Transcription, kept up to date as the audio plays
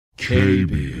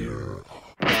K-Beer.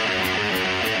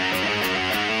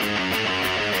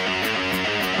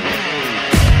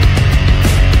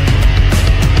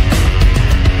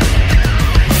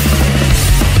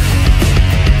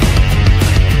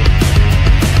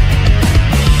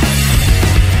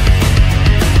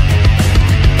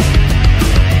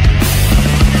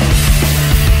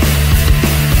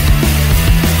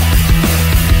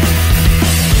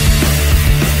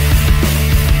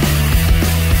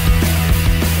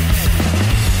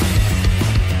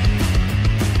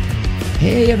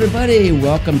 Hey everybody,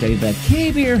 welcome to the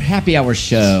K-Beer Happy Hour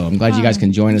Show. I'm glad you guys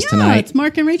can join us tonight. It's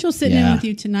Mark and Rachel sitting in with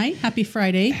you tonight. Happy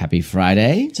Friday. Happy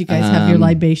Friday. Do you guys have your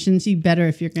libations? You better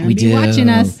if you're going to be watching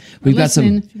us.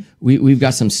 We've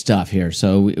got some stuff here.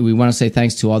 So we want to say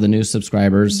thanks to all the new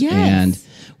subscribers. Yes. And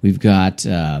we've got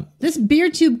this beer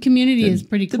tube community is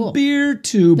pretty cool. The beer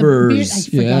tubers.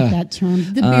 I forgot that term.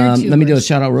 The beer tubers. Let me do a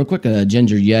shout out real quick.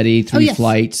 Ginger Yeti, 3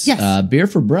 flights. Yes. Beer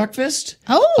for breakfast.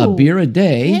 Oh. A beer a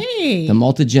day. Hey. The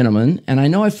Malta Gentleman. And I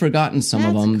know I've forgotten some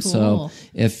of them. Cool. So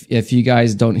if you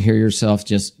guys don't hear yourself,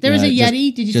 just there was a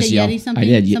Yeti. Did you say yell. Yeti something? I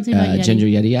did. Something about Yeti. Ginger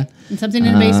Yeti, yeah. And something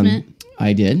in the basement.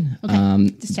 I did. Okay.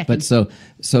 Just checking. But so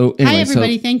anyway. Hi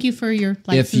everybody. Thank you for your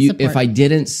likes and support. If I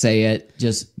didn't say it,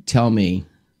 just tell me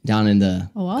down in the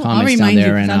comments I'll remind down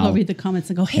there, you, and I'll go read the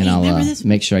comments and go, hey, and I'll remember this?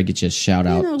 make sure I get you a shout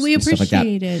out. We and stuff like that.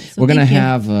 appreciate it. So we're gonna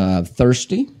have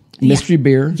Thirsty Mystery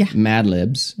Beer, Mad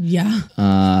Libs. Yeah.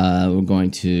 We're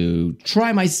going to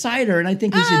try my cider, and I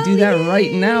think we should do that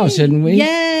right now, shouldn't we?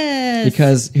 Yes.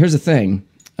 Because here's the thing.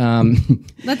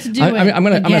 Let's do it. I'm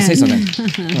gonna say something.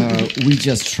 We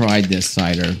just tried this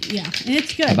cider. Yeah, and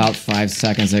it's good. About 5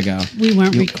 seconds ago. We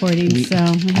weren't recording, so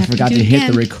I forgot to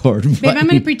hit the record button. Babe, I'm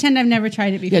going to pretend I've never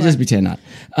tried it before. Yeah, just pretend not.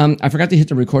 I forgot to hit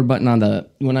the record button on the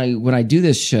when I do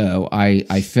this show.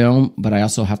 I film, but I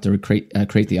also have to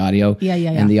create the audio. Yeah.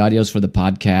 And the audio's for the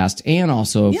podcast, and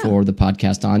also for the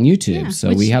podcast on YouTube. Yeah. So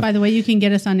Which, we have. By the way, you can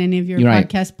get us on any of your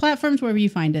podcast platforms wherever you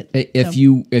find it.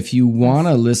 If you want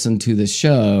to listen to the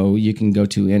show, you can go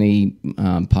to any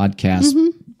podcast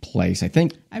place. I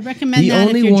think I recommend that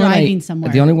if you're driving somewhere.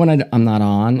 The only one I'm not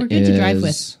on We're good to drive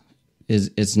with.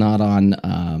 is it's not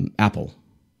on Apple.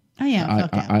 Oh yeah,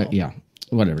 Apple. Yeah.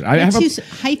 Whatever. I have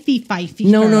hyphy-fifey.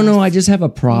 No. I just have a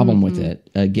problem with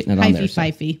it getting it on there.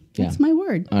 Hyphy-fifey. That's my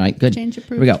word. All right, good. Change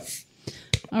approved. Here we go.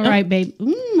 All right, babe.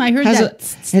 I heard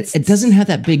that. It doesn't have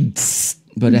that big,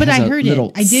 but it has I heard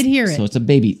little. It. I did hear it. So it's a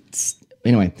baby.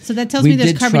 Anyway, so that tells me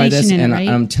there's carbonation in it, right?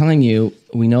 I'm telling you,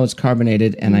 we know it's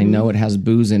carbonated, and I know it has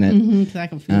booze in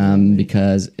it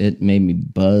because it made me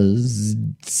buzz.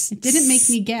 It didn't make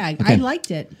me gag. Okay. I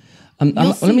liked it.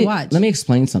 Let me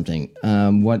explain something.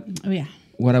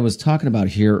 What I was talking about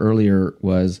here earlier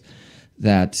was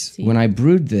that when I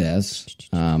brewed this,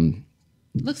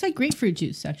 looks like grapefruit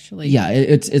juice, actually. Yeah,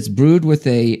 it's brewed with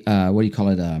a what do you call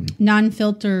it?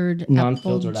 Non-filtered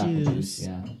apple juice.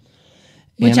 Yeah.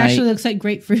 Which actually looks like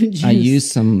grapefruit juice. I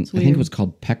used some. I think it was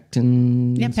called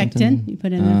pectin. Yeah, pectin. You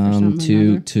put in there for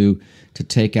something to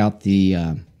take out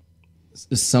the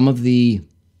some of the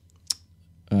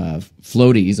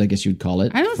floaties, I guess you'd call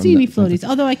it. I don't see any floaties,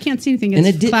 although I can't see anything.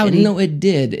 It's cloudy. No, it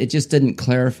did. It just didn't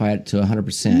clarify it to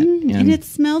 100%. And it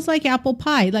smells like apple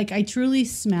pie. Like I truly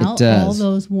smell all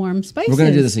those warm spices. We're going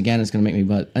to do this again. It's going to make me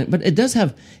but it does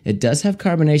have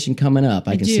carbonation coming up.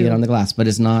 I can see it on the glass, but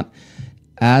it's not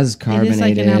as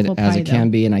carbonated as it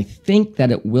can be, and I think that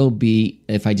it will be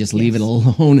if I just leave it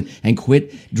alone and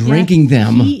quit drinking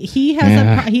them. He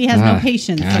has no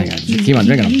patience. Keep on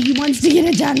drinking them. He wants to get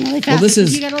it done really fast. Well,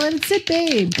 you gotta let it sit,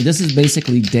 babe. This is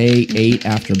basically day 8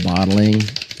 after bottling,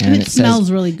 and it smells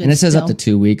really good. And it says up to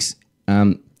 2 weeks.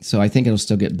 So I think it'll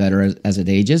still get better as it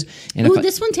ages. And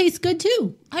this one tastes good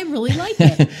too. I really like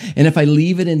it. And if I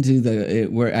leave it into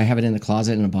where I have it in the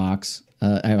closet in a box.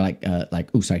 I have like a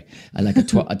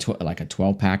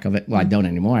 12 pack of it. Well, I don't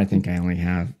anymore. I think I only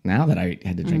have now that I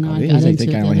had to drink all these. I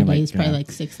think I only have probably like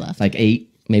 6 left. Like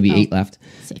 8, maybe 8 left.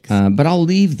 6. But I'll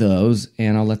leave those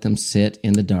and I'll let them sit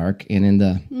in the dark and in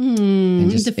the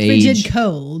and just the frigid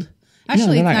cold.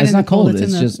 Actually, it's not cold.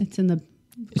 It's in the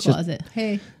closet.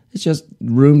 It's just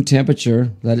room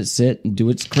temperature. Let it sit and do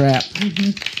its crap.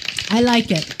 I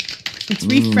like it. It's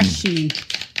refreshing.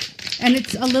 And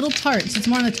it's a little tart. So it's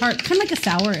more on the tart, kind of like a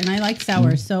sour, and I like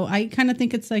sour. So I kind of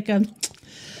think it's like an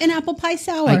apple pie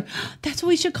sour. That's what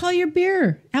we should call your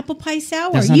beer. Apple pie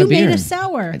sour. You made a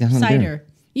sour cider.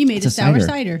 You made a sour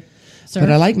cider. Sir. But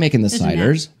I like making the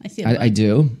ciders. I see. I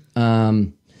do.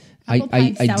 I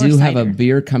do have a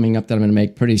beer coming up that I'm going to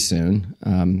make pretty soon.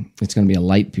 It's going to be a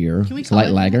light beer. It's a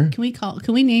light lager.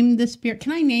 Can we name this beer?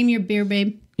 Can I name your beer,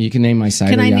 babe? You can name my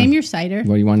cider. Can I name your cider?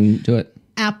 What do you want to do it?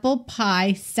 apple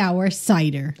pie sour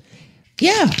cider.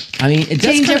 Yeah, I mean, it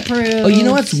does Change proof. Oh, you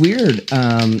know what's weird?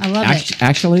 I love it.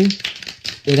 Actually,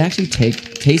 it actually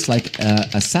tastes like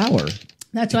a sour.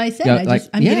 That's why I said Yeah,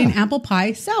 I'm getting apple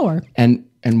pie sour. And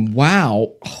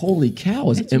wow, holy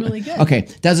cow! It's really good. Okay,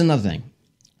 that's another thing.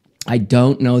 I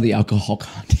don't know the alcohol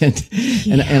content,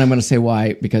 and I'm going to say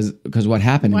why because what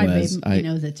happened was he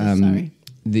knows it. Sorry.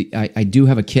 I do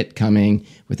have a kit coming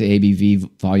with the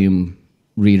ABV volume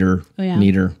reader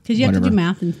meter because you have to do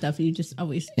math and stuff. You just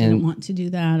always didn't want to do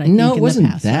that. It wasn't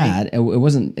past, that. Right? It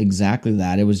wasn't exactly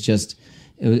that. It was just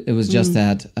just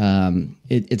that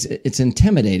it's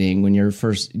intimidating when you're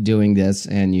first doing this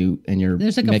and you're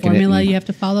there's like a formula you have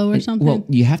to follow or something. Well,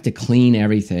 you have to clean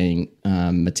everything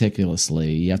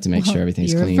meticulously. You have to make sure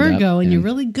everything's cleaned up. You're a Virgo and you're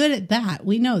really good at that.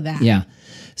 We know that. Yeah.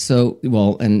 So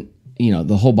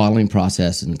the whole bottling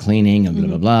process and cleaning and blah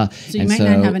blah blah. So you might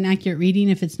not have an accurate reading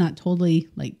if it's not totally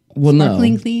like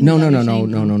sparkling clean. No.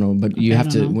 But you have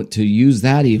to use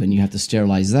that. Even you have to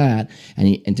sterilize that,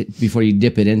 before you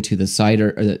dip it into the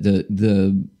cider or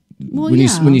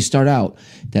when you start out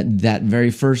that very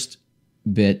first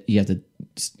bit you have to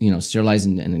sterilize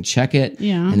and then check it.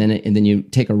 Yeah. And then you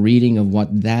take a reading of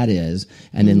what that is,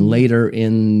 and then later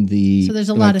in the so there's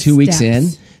a lot of 2 weeks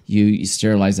steps. in. You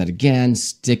sterilize that again,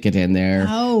 stick it in there,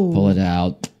 pull it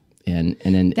out, and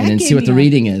then see what the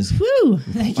reading is. Whew,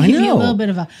 that gave me a little bit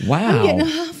of a wow. I'm getting a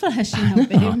hot flash now,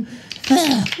 babe.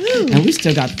 And we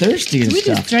still got thirsty and we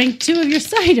stuff. Just drank 2 of your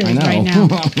ciders right now.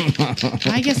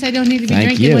 I guess I don't need to be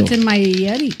drinking what's in my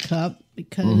Yeti cup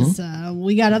because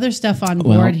we got other stuff on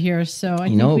board here. So I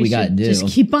think we should just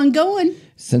keep on going.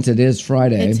 Since it is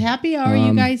Friday, it's happy hour.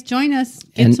 You guys join us.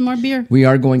 Get some more beer. We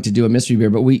are going to do a mystery beer,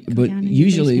 but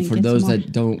usually for those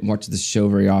that don't watch this show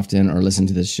very often or listen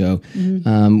to this show,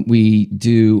 we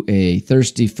do a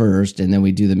thirsty first, and then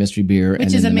we do the mystery beer, which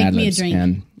and is then a the make Mad me a Libs.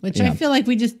 drink. Which I feel like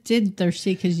we just did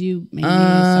thirsty because you made me a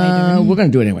cider. We're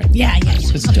going to do it anyway. Yeah.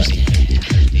 Let's do it.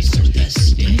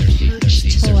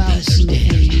 Pull out some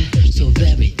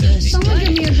someone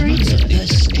give me a drink.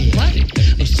 What? I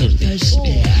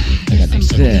got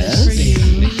this. What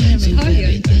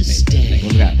do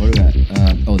we got?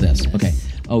 This. Okay.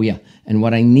 Oh, yeah. And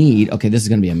what I need, this is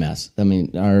going to be a mess. I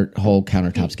mean, our whole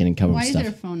countertop's getting covered with stuff. Why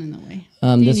is there a phone in the way? Do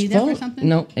you need that for something?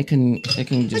 No, it can just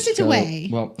push it away.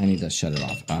 Well, I need to shut it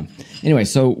off. Anyway,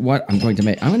 so what I'm going to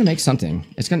make something.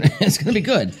 It's gonna be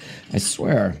good. I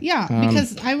swear. Yeah,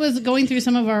 because I was going through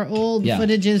some of our old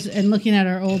footages and looking at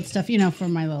our old stuff, for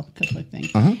my little cookbook thing.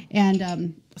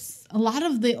 And a lot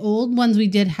of the old ones we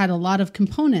did had a lot of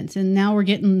components, and now we're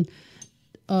getting.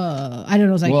 I don't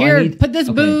know. It's like put this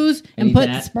booze and put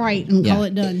Sprite and call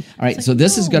it done. All right, so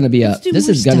this is going to be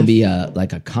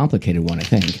like a complicated one, I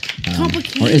think.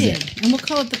 Complicated, or is it? And we'll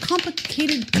call it the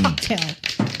complicated cocktail.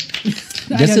 We'll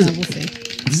see.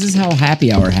 This is how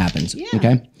happy hour happens. Yeah.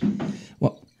 Okay.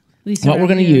 Well, what we're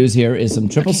going to use here is some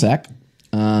triple sec,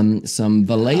 some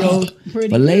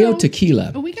Vallejo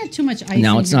tequila. Oh, we got too much ice.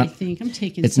 No, it's not. I think I'm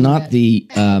taking. It's not the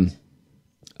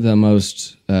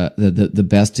most the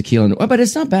best tequila, but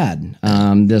it's not bad.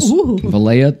 This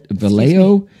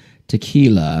Vallejo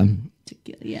tequila.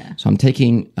 Yeah. So I'm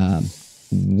taking 1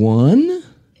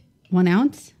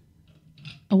 ounce,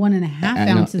 1.5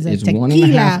 ounces of it's tequila.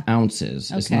 1.5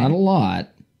 ounces. Okay. It's not a lot.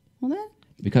 Well, that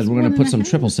because we're going to put some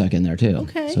triple sec in there too.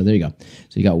 Okay. So there you go.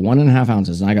 So you got 1.5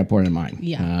 ounces, and I got to pour it in mine.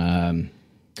 Yeah.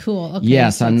 Cool. Okay.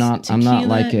 Yes, so I'm not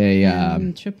like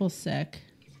a triple sec.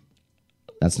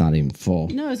 That's not even full.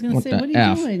 No, I was going to say, what are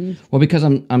you doing? Well, because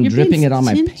I'm dripping it on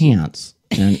my pants,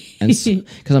 and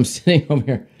because I'm sitting over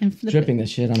here dripping the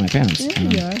shit on my pants. There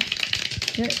you are.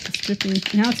 It's dripping.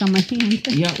 Now it's on my hand.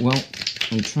 Yeah, well,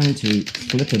 I'm trying to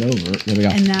flip it over. There we go.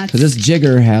 And that's because this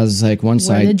jigger has like one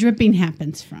side. Where the dripping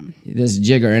happens from. This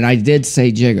jigger, and I did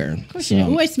say jigger. Of course you did.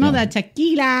 Oh, I smell that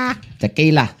tequila.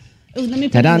 Tequila. Oh, let me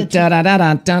put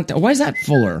it. Why is that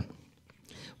fuller?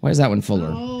 Why is that one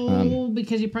fuller? Oh,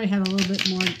 because you probably had a little bit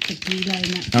more tequila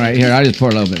in that. All right, here, I'll just pour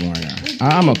a little bit more in there.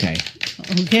 I'm okay.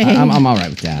 Okay. I'm all right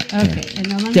with that. Okay. And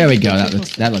now there we go. That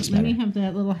looks better. Let me have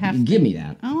that little half. Give me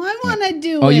that. Oh, I want to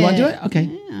do it. Oh, you want to do it? Okay.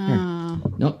 Yeah. Here.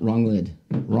 Nope, wrong lid.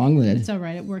 Wrong lid. It's all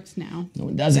right. It works now. No,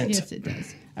 it doesn't. Yes, it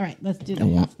does. All right, let's do the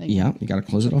half thing. Yeah, you got to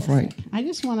close it off right. I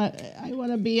just want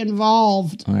to be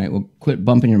involved. All right, well, quit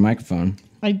bumping your microphone.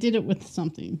 I did it with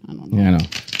something. I don't know. Yeah, I know.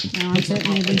 No,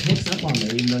 it picks up on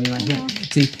there, even though you're not here.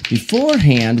 See,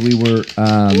 beforehand, we were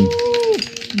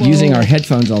using our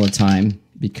headphones all the time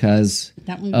because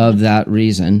of that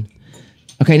reason.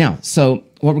 Okay, now, so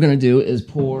what we're going to do is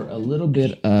pour a little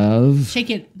bit of... Shake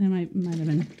it. That might have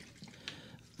been...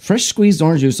 Fresh squeezed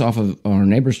orange juice off of our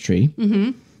neighbor's tree.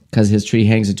 Mm-hmm. because his tree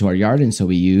hangs into our yard, and so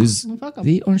we use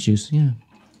the orange juice. Yeah.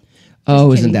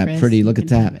 Isn't that Chris. pretty? Look at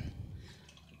that.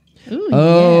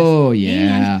 Ooh, yes.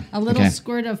 Yeah. And a little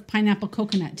squirt of pineapple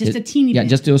coconut. Just a teeny bit. Yeah,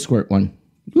 just do a squirt one.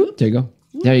 Whoop, there you go.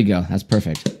 There you go. That's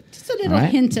perfect. Just a little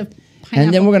hint of pineapple.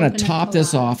 And then we're going to top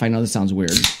this off. I know this sounds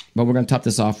weird, but we're going to top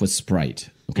this off with Sprite.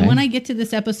 Okay. And when I get to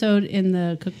this episode in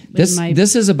the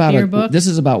this is about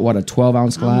what, a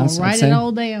 12-ounce glass? Write it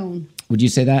all down. Would you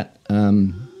say that?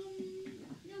 I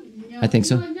think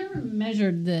so. I've never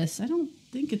measured this. I don't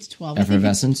think it's 12.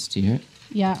 Effervescence. Do you hear it?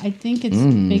 Yeah, I think it's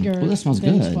bigger that smells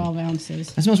than good. 12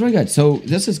 ounces. That smells really good. So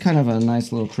this is kind of a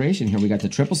nice little creation here. We got the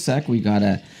triple sec. We got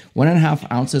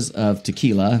 1.5 ounces of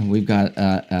tequila. We've got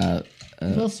a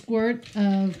little squirt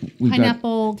of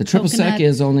pineapple. The triple sec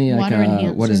is only like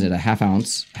a half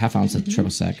ounce of triple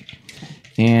sec.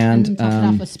 And top it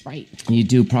off with Sprite. You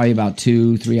do probably about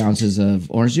 2-3 ounces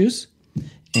of orange juice.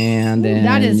 And then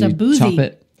that is a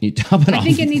boozy. You top it off. I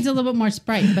think it needs a little bit more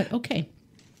Sprite, but okay.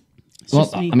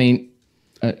 I mean,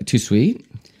 too sweet?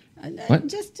 What?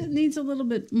 Just needs a little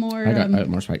bit more.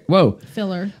 More Sprite. Whoa.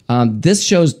 Filler. This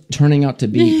show's turning out to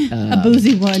be a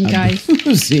boozy one, guys. A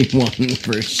boozy one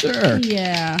for sure.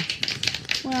 Yeah.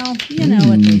 Well, you know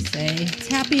what they say. It's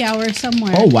happy hour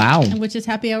somewhere. Oh, wow. Which is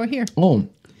happy hour here. Oh.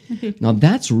 Now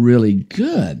that's really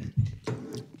good.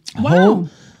 Wow.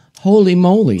 Holy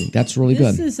moly. That's really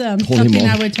good. This is something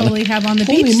I would totally have on the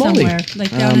beach somewhere, like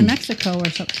down in Mexico or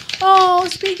something. Oh,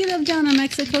 speaking of down in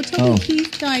Mexico, Toby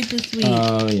Keith died this week.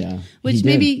 Oh, yeah. Which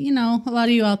maybe, a lot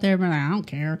of you out there, but I don't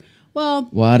care. Well,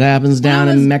 what happens down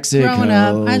in Mexico? Growing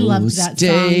up, I loved that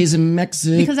stays in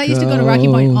Mexico. Because I used to go to Rocky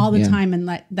Point all the time, and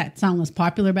that song was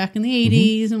popular back in the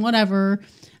 80s and whatever.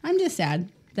 I'm just sad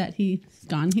that he's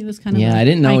gone. He was kind of I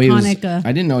didn't know iconic,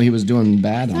 I didn't know he was doing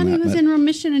bad on that. He was in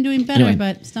remission and doing better,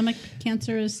 but stomach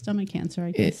cancer is stomach cancer,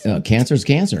 I guess. Cancer's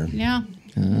cancer. Yeah.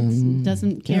 It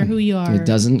doesn't care who you are. It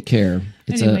doesn't care.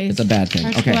 It's a bad thing.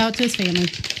 Okay. Go out to his family.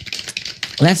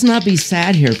 Let's not be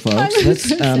sad here, folks. Let's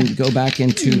go back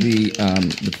into the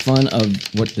fun of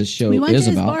what this show is about. We went to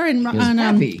his bar in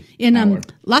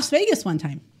Las Vegas one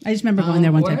time. I just remember going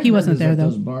there one time. He wasn't there, though.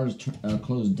 Those bars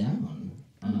closed down.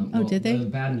 Did they? A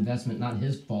bad investment, not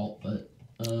his fault, but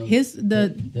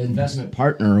the investment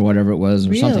partner or whatever it was,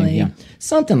 or something. Yeah,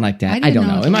 something like that. I don't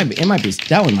know. It might be.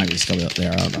 That one might be still out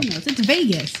there. I don't know. It's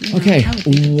Vegas. Okay.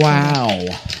 Wow.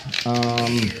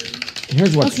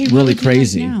 Here's what's really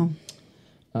crazy.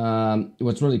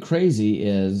 What's really crazy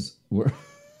is we're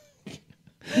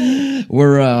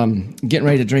getting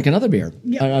ready to drink another beer,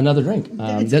 another drink.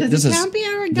 This is happy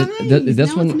hour, guys.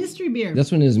 It's mystery beer.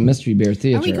 This one is mystery beer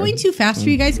theater. Are we going too fast for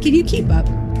you guys? Can you keep up?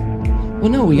 Well,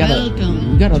 no, we got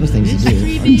other things to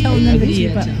do. I'm telling them to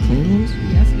keep up. Clean ones?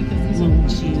 Yes,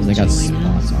 because they got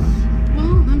spots on them.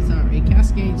 Well, I'm sorry.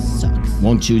 Cascade sucks.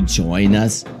 Won't you join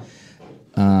us?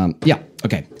 Yeah.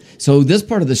 Okay. So this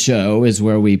part of the show is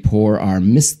where we pour our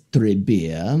mystery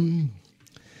beer,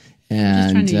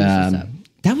 and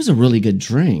that was a really good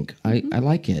drink. I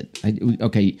like it.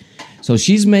 Okay, so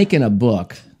she's making a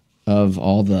book of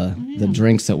all the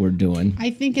drinks that we're doing. I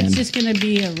think it's just going to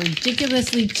be a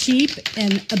ridiculously cheap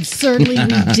and absurdly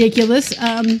ridiculous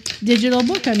digital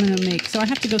book I'm going to make. So I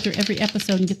have to go through every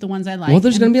episode and get the ones I like. Well,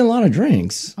 there's going to be a lot of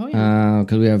drinks. Oh yeah,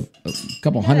 because we have a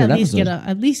couple hundred episodes.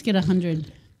 At least get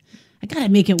 100. I gotta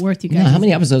make it worth you guys. Yeah, how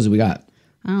many episodes have we got?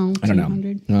 I don't know.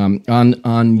 On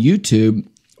YouTube,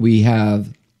 we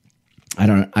have. I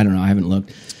don't know. I haven't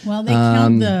looked. Well, they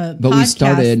count the podcast, we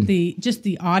started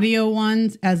the audio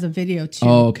ones as a video too.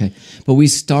 Oh, okay. But we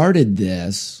started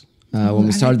this when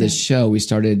we started this show. We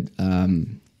started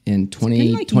in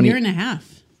 2020, like a year and a half.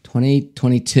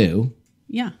 2022.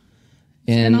 Yeah,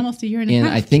 it's been almost a year and a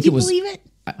half. I think Can you believe it?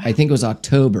 I think it was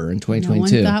October in 2022. No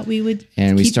one thought we would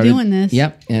we started doing this.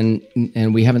 Yep, and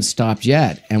we haven't stopped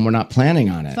yet, and we're not planning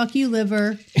on it. Fuck you,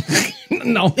 liver.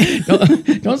 No,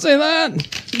 don't say that.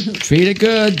 Treat it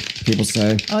good, people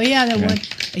say. Oh yeah,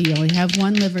 you only have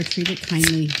one liver. Treat it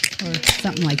kindly, or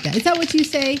something like that. Is that what you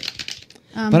say?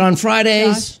 But on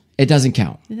Fridays, Josh? It doesn't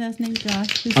count. Is that his name,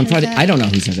 Josh? On Friday, I don't know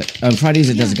who says it. On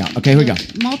Fridays, it doesn't count. Okay, here we go.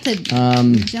 Malted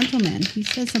gentleman. He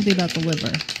says something about the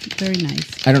liver. Very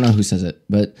nice. I don't know who says it,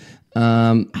 but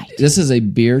this is a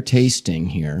beer tasting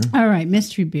here. All right,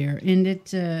 mystery beer, and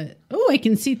it. I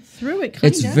can see through it.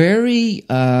 It's very.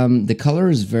 The color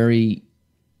is very.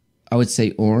 I would say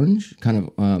orange,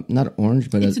 kind of not orange,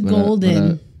 but it's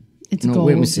golden. It's golden.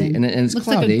 Wait, let me see, and it's looks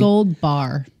cloudy. Like a gold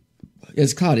bar.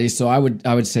 It's cloudy, so I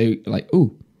would say like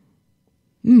ooh.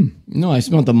 No, I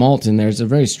smelled the malt in there. It's a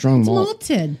very strong malt.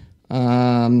 Malted.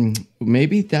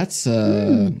 Maybe that's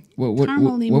what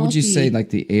would you say?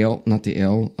 Like the ale, not the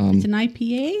ale. It's an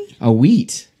IPA. A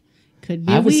wheat. Could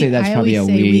be. I would say that's probably a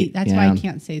wheat. That's why I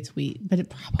can't say it's wheat, but it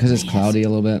probably because it's cloudy a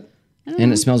little bit,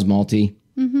 and it smells malty.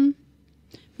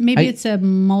 Maybe it's a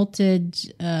malted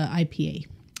IPA.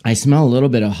 I smell a little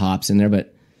bit of hops in there,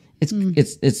 but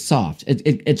it's soft.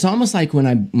 It's almost like when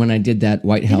I did that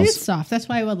White House. It is soft. That's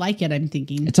why I would like it. I'm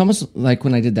thinking it's almost like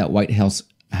when I did that White House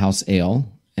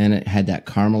ale, and it had that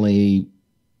caramely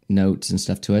notes and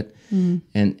stuff to it, and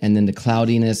then the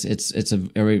cloudiness. It's a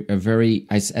very.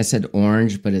 I said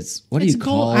orange, but it's what do you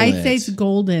call it? I say it's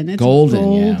golden. It's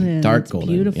golden. Yeah, dark golden.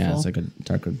 Beautiful. Yeah, it's like a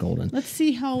darker golden. Let's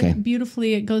see how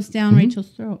beautifully it goes down Rachel's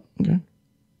throat. Okay.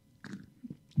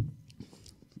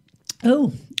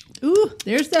 Oh, ooh,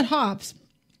 there's that hops.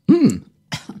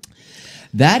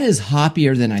 That is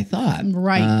hoppier than I thought.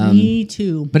 Right, me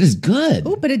too. But it's good.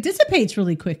 Oh, but it dissipates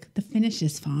really quick. The finish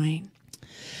is fine.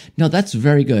 No, that's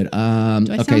very good. Do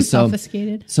I sound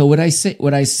sophisticated? So would I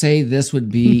say this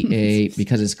would be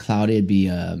because it's cloudy, it'd be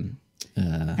a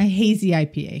hazy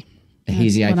IPA. A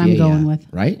hazy IPA. What I'm going with.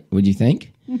 Right? Would you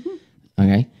think?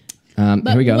 Okay. But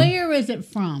here we go. Where is it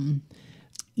from?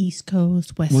 East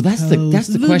Coast, West Coast. Well, that's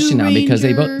the question now because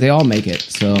they all make it.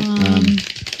 So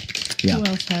yeah. Who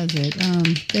else has it?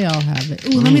 They all have it.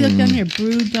 Ooh, let me look down here.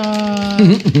 Brewdog,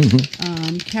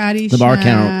 Caddyshack. The bar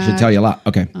counter should tell you a lot.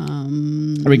 Okay.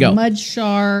 Here we go. Mud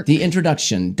Shark. The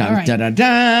introduction. Dun, right. da, da,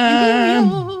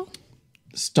 da.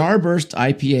 Starburst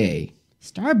IPA.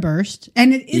 Starburst,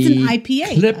 and it is an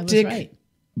IPA. Ecliptic I was right.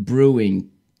 Brewing.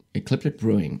 Ecliptic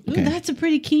Brewing. Okay. Ooh, that's a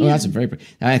pretty can. Oh, that's a very pretty.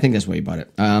 I think that's where you bought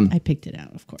it. I picked it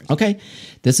out, of course. Okay.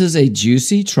 This is a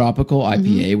juicy tropical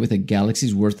IPA with a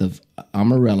galaxy's worth of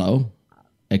Amarillo,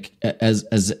 Azacca.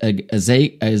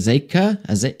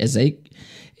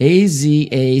 Do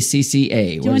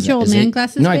you want your old man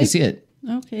glasses? No, I can see it.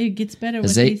 Okay, it gets better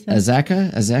with these.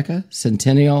 Azaka,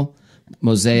 Centennial,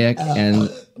 Mosaic, and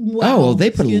they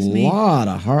put a lot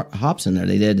of hops in there.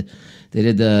 They did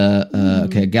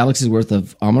the galaxy's worth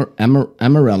of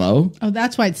Amarillo. Oh,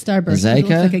 that's why it's Starburst. It looks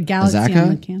like a galaxy on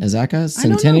the can. Azaka,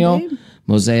 Centennial,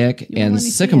 Mosaic, and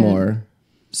Sycamore.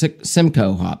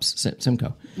 Simcoe hops.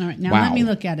 Simcoe. All right, now let me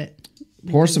look at it.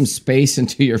 Pour some space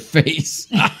into your face.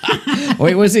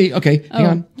 Wait, was he? Okay,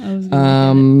 hang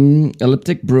on.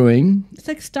 Elliptic Brewing. It's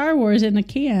like Star Wars in a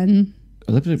can.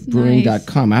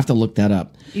 Ellipticbrewing.com. Nice. I have to look that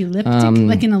up. Elliptic,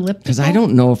 like an elliptical? Because I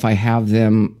don't know if I have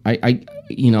them. I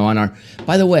on our.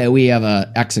 By the way, we have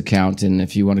a X account, and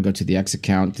if you want to go to the X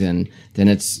account, then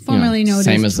it's formerly known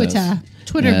same as Twitter.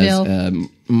 Twitterville.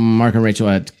 Mark and Rachel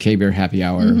at K-Beer Happy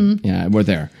Hour. Yeah, we're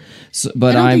there. So,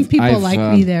 but I don't think people like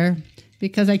me there.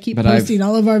 Because I keep posting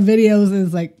all of our videos, and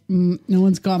it's like no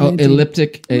one's commenting. Oh,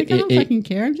 elliptic. I don't fucking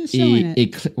care. I'm just showing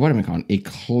it. What am I calling?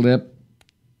 Ecliptic.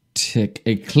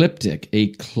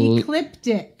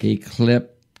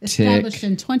 Established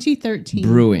in 2013.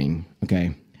 Brewing.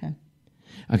 Okay,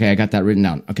 I got that written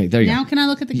down. Okay, there you go. Now can I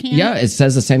look at the can? Yeah, it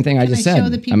says the same thing I just said. Show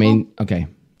the people? I mean, okay.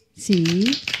 See,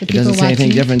 it doesn't say anything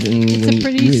different when you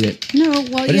read it. No,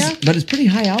 well, but it's pretty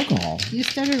high alcohol. You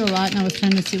stuttered a lot, and I was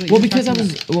trying to see what. Because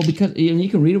you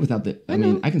can read it without the. I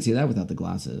mean, I can see that without the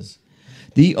glasses.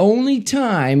 The only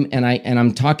time, and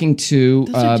I'm talking to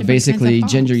basically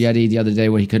Ginger Yeti the other day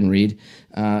when he couldn't read.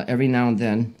 Every now and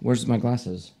then, where's my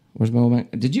glasses? Where's my?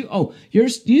 Did you? Oh,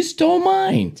 you stole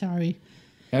mine. Sorry.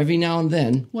 Every now and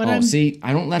then. See,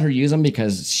 I don't let her use them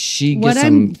because she gets what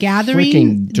I'm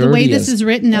gathering, the way this is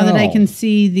written, now that I can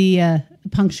see the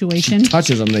punctuation. She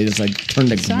touches them, they just like turn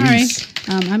to grease.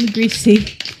 I'm greasy.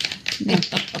 No,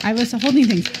 I was holding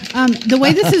things. The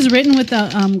way this is written with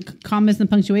the commas and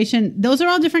punctuation, those are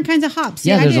all different kinds of hops.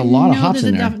 Yeah, there's a lot of hops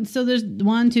in there. So there's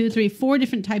 1, 2, 3, 4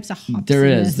 different types of hops. There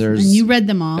is. And you read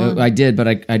them all. I did, but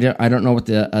I don't know what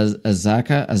the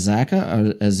Azaka,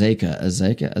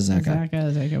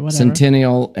 whatever.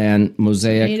 Centennial and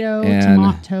Mosaic Tomato, and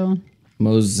tomato.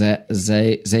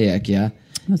 Mosaic, yeah.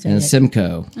 And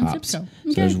Simcoe hops. Okay.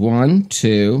 So there's 1,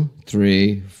 2,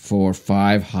 3, 4,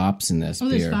 5 hops in this beer.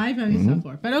 There's 5? I saw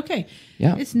 4. But okay.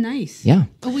 Yeah. It's nice. Yeah.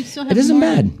 Oh, we still have It isn't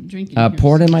more bad. Drinking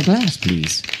pour it in my glass,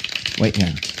 please. Wait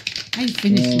here. I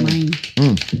finished mine.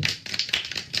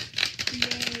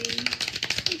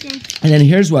 And then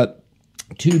here's what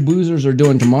 2 boozers are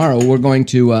doing tomorrow. We're going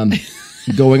to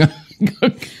going on.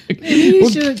 You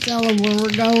shouldn't tell them where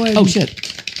we're going. Oh shit!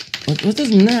 What's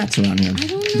those gnats around here?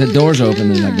 The door's open.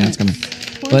 There's like gnats coming.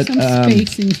 Pour some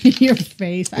space in your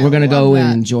face. We're gonna go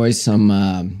and enjoy some.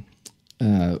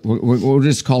 We'll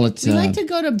just call it. We like to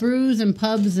go to brews and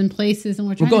pubs and places, and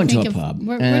we're going to a pub,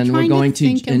 and we're going to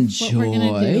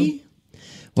enjoy.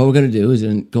 What we're gonna do is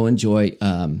go enjoy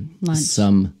lunch.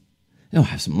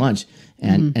 Have some lunch,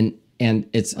 and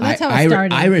it's that's how it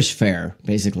started. Irish fare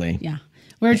basically. Yeah.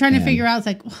 We were trying to figure out, it's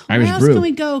like, where else can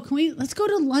we go? Let's go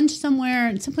to lunch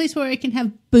somewhere, someplace where I can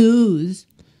have booze.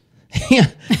 Yeah.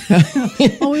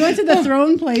 Well, we went to the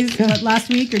Throne place last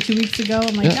week or 2 weeks ago.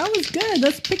 I'm like, that was good.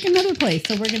 Let's pick another place.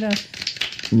 So we're going to...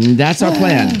 That's our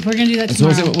plan. We're going to do that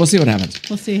tomorrow. So we'll see what happens.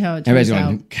 We'll see how it turns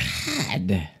out.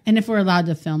 God. And if we're allowed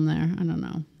to film there. I don't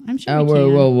know. I'm sure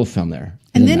we'll film there.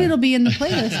 And then it'll be in the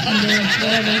playlist under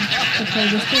whatever the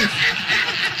playlist is.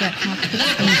 Okay,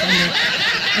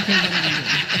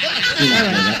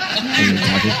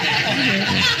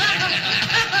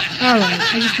 all right.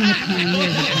 I just want to plan.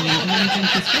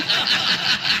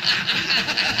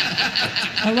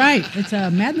 All right, it's a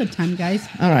Mad Lib time, guys.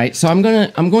 All right, so I'm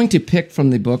going to pick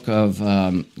from the book of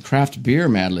craft beer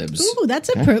Mad Libs. Ooh, that's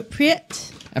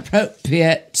appropriate.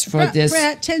 Appropriate for this.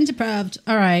 Change approved.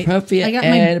 All right, appropriate. I got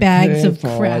my bags of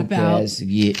crap out.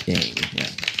 Yeah.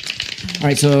 All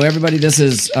right, so everybody, this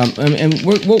is, and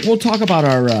we'll talk about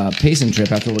our pacing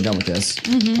trip after we're done with this.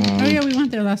 Mm-hmm. Oh yeah, we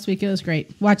went there last week. It was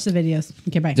great. Watch the videos.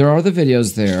 Okay, bye. There are the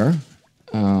videos there,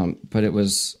 but it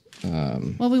was.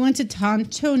 Well, we went to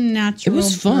Tonto Natural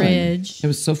Bridge. It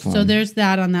was so fun. So there's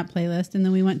that on that playlist, and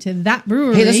then we went to that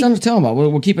brewery. Hey, that's not to tell them about.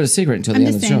 We'll keep it a secret until the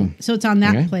end of the show. So it's on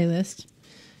that playlist.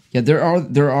 Yeah, there are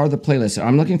the playlists.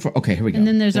 I'm looking for. Okay, here we go. And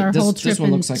then there's our whole trip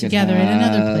together in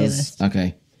another playlist.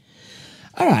 Okay.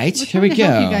 All right, here we go.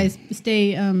 Help you guys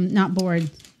stay not bored.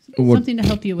 Something to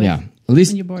help you with. Yeah, at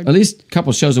least when you're bored. At least a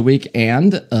couple shows a week,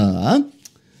 and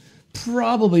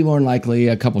probably more than likely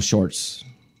a couple shorts.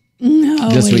 No,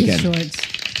 this weekend. Shorts.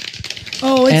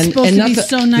 Oh, it's supposed to be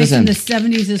so nice in the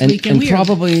 70s this weekend. We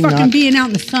probably are fucking being out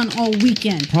in the sun all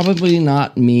weekend. Probably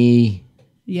not me.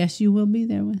 Yes, you will be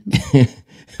there with me.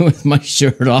 With my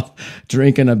shirt off,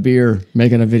 drinking a beer,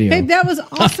 making a video. Babe, that was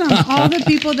awesome. All the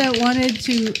people that wanted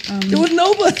to there was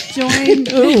nobody. Join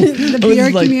the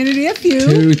beer community. A few.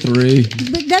 2, 3.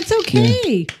 But that's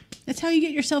okay. Yeah. That's how you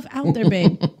get yourself out there,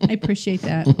 babe. I appreciate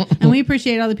that. And we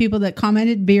appreciate all the people that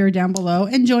commented beer down below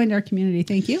and joined our community.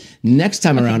 Thank you. Next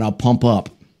time around, I'll pump up.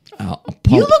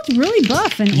 You looked really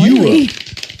buff and oily.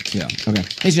 Yeah, okay.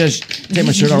 Hey, should I take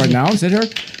my shirt off right now and sit here?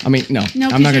 I mean, no.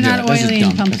 I'm not going to do that. That's just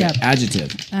dumb. Pumped up.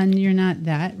 Adjective. And you're not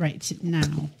that right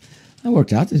now. I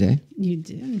worked out today. You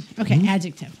did. Okay,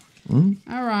 adjective.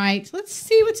 Mm-hmm. All right. Let's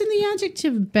see what's in the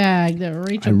adjective bag that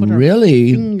Rachel put her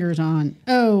fingers on.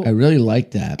 Oh. I really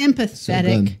like that.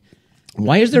 Empathetic. So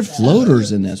why is there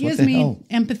floaters in this? What the hell?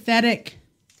 Empathetic.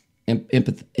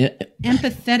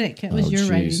 Empathetic. That was your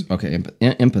writing. Okay.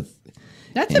 Empath.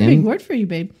 That's a big word for you,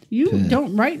 babe. You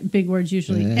don't write big words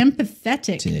usually.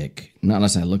 Empathetic. Not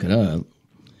unless I look it up.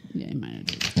 Yeah, you might have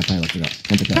to. I probably looked it up.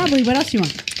 Empathetic. Probably. What else you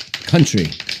want? Country.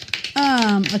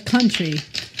 A country.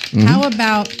 Mm-hmm. How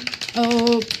about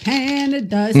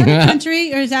Canada? Is that a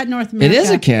country or is that North America? It is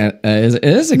a Canada.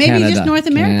 Maybe just North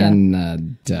America.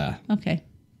 Canada. Okay.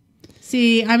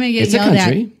 See, I'm going to get yelled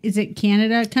at. Is it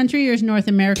Canada country or is North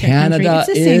America country? Canada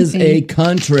is a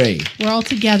country. We're all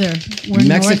together.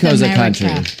 Mexico's a country.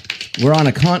 We're on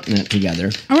a continent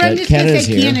together. I'm just going to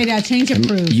say Canada. Change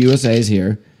approved. USA is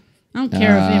here. I don't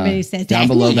care if anybody says down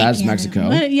below that's Mexico.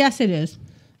 Well, yes, it is.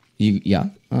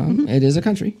 It is a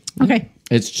country. Okay.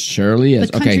 It surely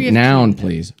is. Okay, noun,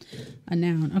 please. A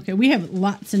noun. Okay, we have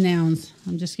lots of nouns.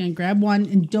 I'm just going to grab one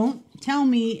and don't tell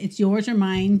me it's yours or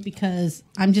mine because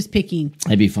I'm just picking.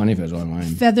 It'd be funny if it was one of mine.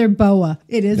 Feather boa.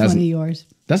 It is one of yours.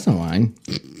 That's not mine.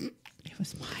 It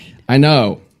was mine. I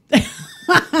know.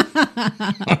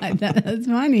 That's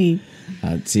funny.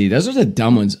 See, those are the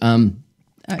dumb ones.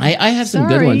 I have some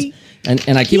good ones.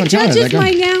 And I keep on telling you.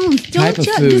 My nouns. Don't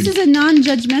judge. This is a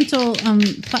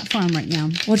non-judgmental platform right now.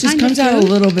 Well, it just comes out a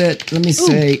little bit. Let me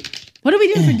say. What are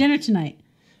we doing for dinner tonight?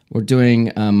 We're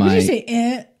doing my. Did you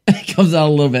say It comes out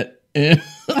a little bit.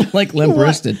 Like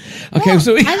limp-wristed. Okay,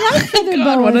 so I like feather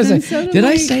boas. What did I say? Did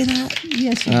I say that?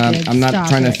 Yes, you did. I'm not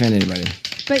trying to offend anybody.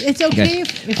 But it's okay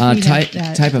if we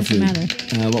type of food.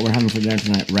 What we're having for dinner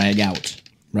tonight?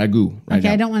 Ragu. Okay,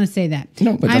 I don't want to say that.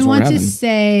 No, but that's I what want we're having. to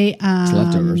say it's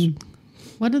leftovers.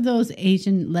 What are those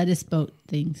Asian lettuce boat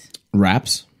things?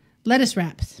 Wraps. Lettuce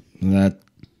wraps. Which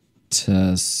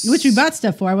we bought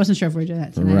stuff for. I wasn't sure if we're doing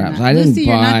that. Wraps. I didn't Lucy,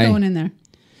 buy. You're not going in there.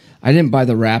 I didn't buy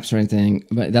the wraps or anything,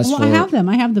 but that's for. I have them.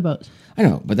 I have the boats. I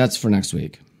know, but that's for next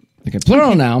week. Okay,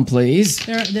 plural noun, please.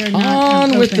 They're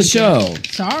not on with the show.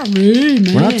 Sorry,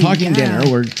 man. We're not talking dinner.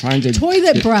 We're trying to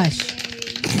toilet brush.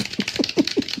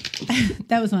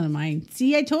 That was one of mine.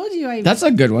 See, I told you. That's a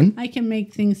good one. I can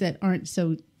make things that aren't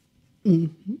so.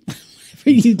 Whatever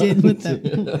you did with the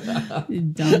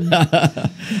dumb.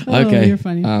 Okay, you're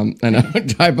funny. A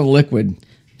type of liquid.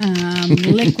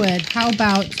 Liquid. How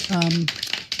about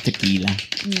tequila?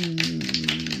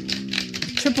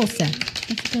 triple sec.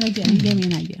 That's a good idea. You gave me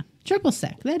an idea. Triple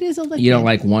sec. That is a liquid. You don't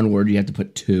like one word, you have to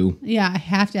put two. Yeah, I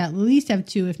have to at least have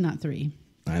two, if not three.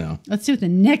 I know. Let's see what the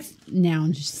next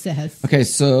noun says. Okay,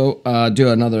 so do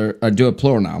a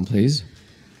plural noun, please.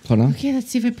 Plural noun. Okay, let's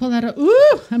see if I pull that out.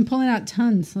 Ooh, I'm pulling out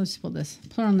tons. Let's pull this.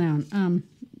 Plural noun.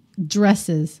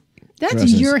 Dresses. That's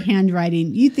Dresses. your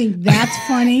handwriting. You think that's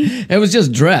funny? It was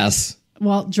just dress.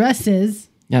 Well, dresses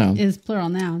is plural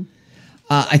noun.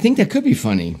 I think that could be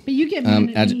funny. But you get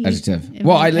adjective.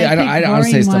 Well, I don't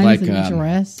say stuff like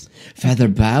dress. feather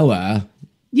boa.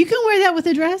 You can wear that with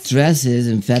a dress. Dresses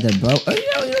and feather boa. Oh,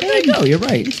 yeah, there you go. You're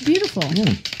right. It's beautiful.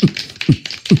 Yeah.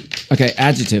 Okay,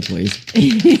 adjective, please.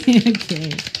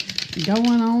 Okay,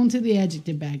 going on to the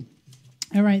adjective bag.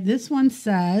 All right, this one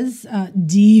says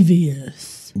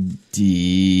devious.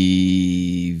 Devious.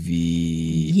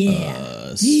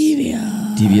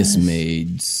 Devious. Devious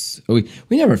maids. Oh,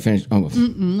 we never finished. Oh,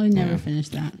 we never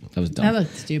finished that. That was dumb. That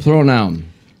looked stupid. Plural noun.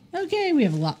 Okay, we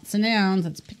have lots of nouns.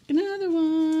 Let's pick another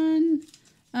one.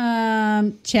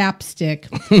 Chapstick.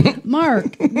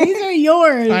 Mark, these are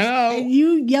yours. I know.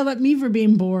 You yell at me for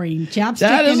being boring. Chapstick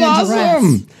That is in a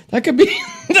awesome. dress. That could be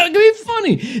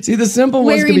funny. See, the simple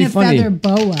ones could be funny. Wearing a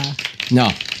feather boa. No,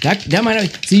 that might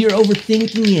not. See, you're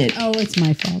overthinking it. Oh, it's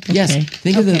my fault. Okay. Yes,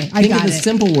 think of the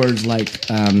simple words like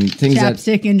things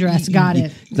chapstick and dress. Got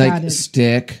it. Like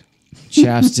stick,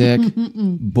 chapstick,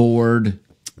 board.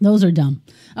 Those are dumb.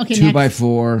 Okay,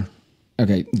 2x4.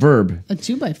 Okay, verb. A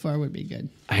 2x4 would be good.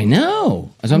 I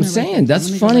know. As I'm saying, that's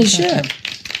funny shit.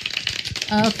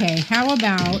 Okay, how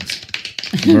about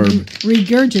verb?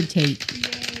 Regurgitate.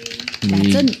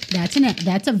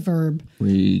 That's a verb.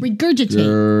 Regurgitate.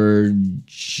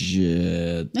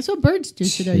 That's what birds do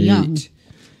to their young.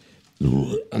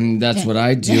 And that's what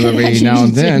I do every now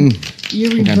and then. You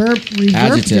reverberate.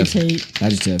 Adjective.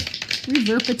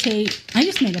 Reverberate. I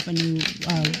just made up a new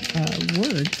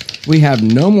word. We have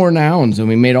no more nouns, and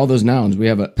we made all those nouns. We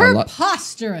have a lot.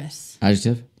 Preposterous.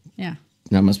 Adjective? Yeah.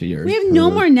 That must be yours. We have no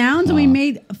more nouns, and we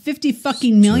made 50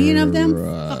 fucking million of them.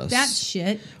 Fuck that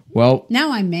shit. Well,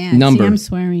 now I'm mad. Number. See, I'm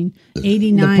swearing.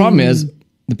 89. The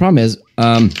problem is.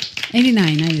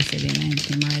 89. I just said 89.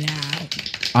 Came right out.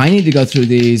 I need to go through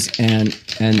these and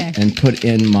put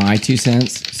in my 2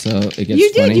 cents so it gets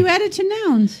You funny. did. You added 2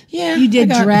 nouns. Yeah. You did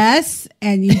dress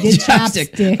and you did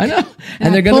chapstick. I know.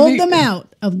 And they're going to pulled them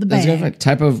out of the bag. That's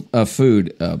type of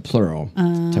food, plural.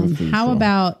 Type of food, how plural.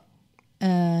 about,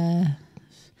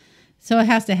 so it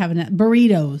has to have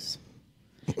burritos.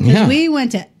 Because we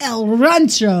went to El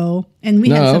Rancho and we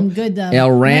had some good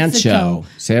El Rancho. Mexico.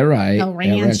 Say it right. El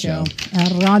Rancho.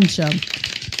 El Rancho.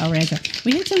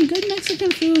 We had some good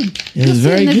Mexican food. It was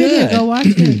very good. Video. Go watch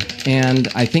it. And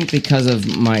I think because of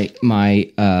my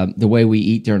the way we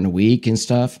eat during the week and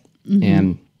stuff,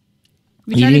 and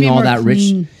eating all that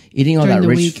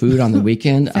rich food on the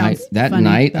weekend, that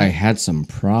night I had some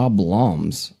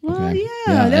problems. Well,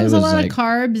 yeah, that was a lot of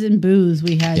carbs and booze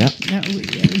we had. Yep.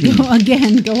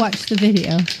 Go watch the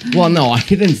video. Well, no, I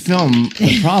didn't film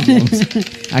the problems.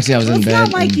 Actually, I was in bed. It's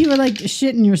not like you were like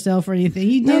shitting yourself or anything.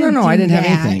 You No, I didn't have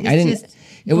anything. I didn't.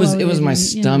 It was my and,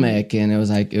 stomach, and it was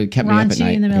like it kept me up at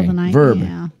night. In the middle of the night. Verb.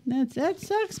 Yeah, that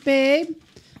sucks, babe.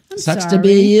 Sucks to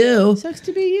be you. Sucks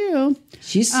to be you.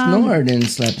 She snored and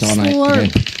slept all night. Slurp. Okay.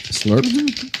 Slurp.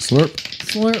 Slurp.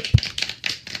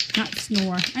 Slurp. Not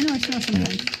snore. I know I snore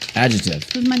sometimes. Adjective.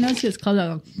 Because my nose gets closed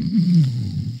out.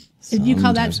 If you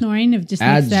call that snoring, if it just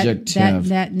makes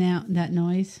that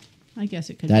noise, I guess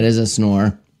it could. That is a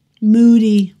snore.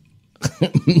 Moody.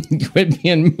 Quit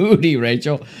being moody,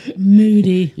 Rachel.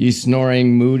 Moody. You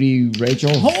snoring moody,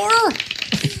 Rachel? Whore!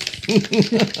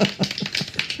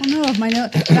 Well, no, if my nose,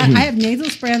 I have nasal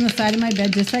spray on the side of my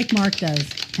bed just like Mark does.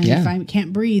 And if I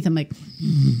can't breathe, I'm like,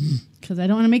 because I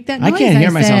don't want to make that noise. I can't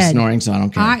hear myself snoring, so I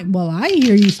don't care. I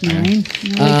hear you snoring.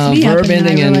 Verb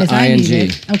ending in ing.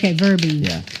 Okay, verbing.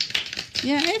 Yeah.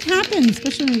 Yeah, it happens,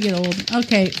 especially when we get old.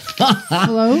 Okay,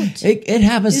 float. It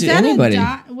happens to anybody.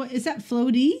 Is that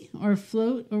floaty or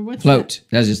float or what's float? That?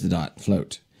 That's just the dot.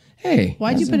 Float. Hey.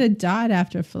 Why'd you put a dot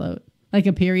after float? Like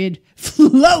a period?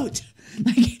 Float.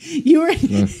 Like you were.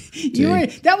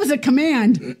 That was a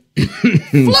command.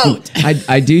 Float.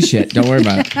 I do shit. Don't worry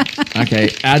about it.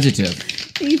 Okay. Adjective.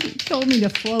 He told me to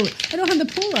float. I don't have the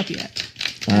pull up yet.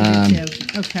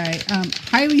 Adjective. Okay.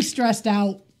 Highly stressed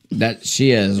out. That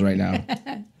she is right now.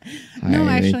 No,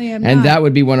 actually, I'm not. And that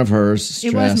would be one of hers.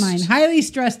 Stressed. It was mine. Highly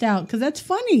stressed out because that's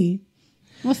funny.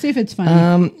 We'll see if it's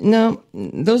funny. No,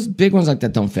 those big ones like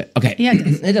that don't fit. Okay. Yeah,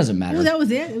 it doesn't matter. Oh, that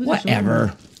was it.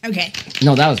 Whatever. Okay.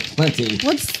 No, that was plenty.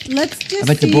 Let's just. I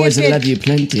bet the boys love you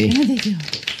plenty. Yeah, they do.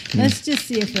 Let's just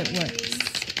see if it works.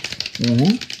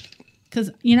 Mm-hmm. Because,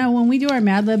 when we do our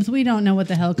Mad Libs, we don't know what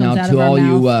the hell comes out of to our all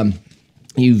mouth.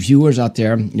 you viewers out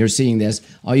there, you're seeing this.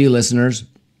 All you listeners,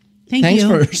 thanks you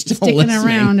for still sticking listening.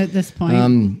 around at this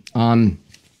point. On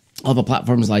all the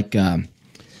platforms like,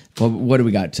 what do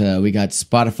we got? We got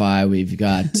Spotify. We've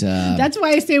got. That's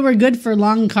why I say we're good for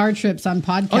long car trips on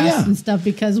podcasts and stuff,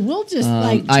 because we'll just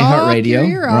talk your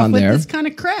ear off with this kind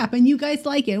of crap, and you guys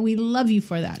like it. We love you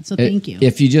for that. So thank you.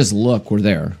 If you just look, we're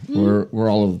there. We're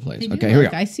all over the place. Okay, here we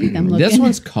go. I see them looking. This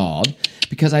one's called,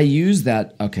 because I use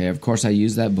that. Okay, of course I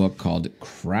use that book called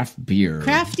Craft Beer.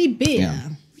 Crafty Beer. Yeah.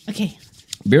 Okay.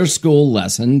 Beer School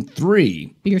Lesson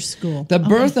 3. Beer School. The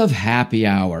birth of happy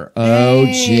hour. Oh,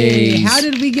 jeez. How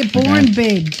did we get born,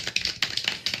 babe?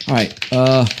 All right.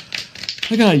 I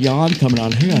got a yawn coming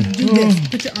on. Hang on. Do this.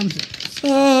 Put your arms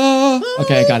up.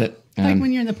 Okay, I got it. Like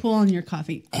when you're in the pool on your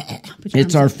coffee.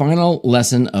 It's our final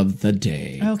lesson of the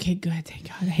day. Okay, good. Thank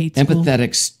God. I hate school.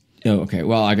 Empathetic. Okay,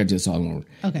 well, I got to do this all in one word.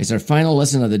 Okay. It's our final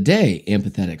lesson of the day,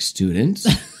 empathetic students.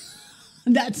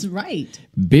 That's right.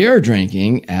 Beer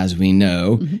drinking, as we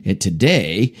know it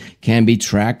today, can be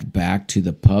tracked back to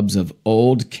the pubs of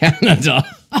old Canada.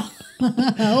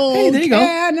 Hey, there you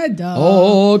Canada. Go.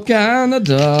 Old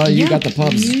Canada. You got the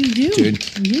pubs. You do.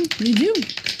 Dude. You do.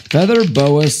 Feather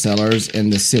boa sellers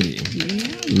in the city.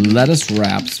 Yeah. Lettuce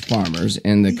wraps farmers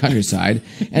in the countryside.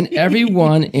 And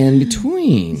everyone in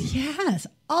between. Yes.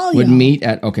 All would meet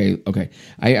at... Okay.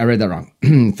 I read that wrong.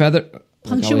 Feather...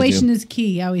 Punctuation is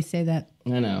key. I always say that.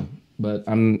 I know, but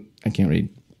I can't read.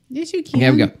 Yes, you can. Okay,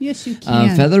 here we go. Yes, you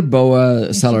can. Feather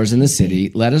boa sellers in the city,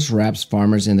 lettuce wraps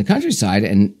farmers in the countryside,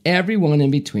 and everyone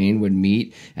in between would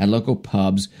meet at local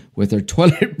pubs with their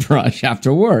toilet brush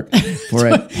after work for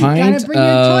a pint Gotta bring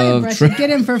your toilet brush and get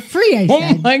him for free, I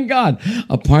said. Oh, my God.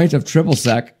 A pint of triple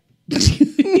sec. A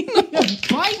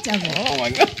pint of it. Oh, my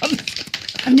God.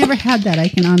 I've never had that. I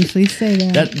can honestly say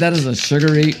that. That is a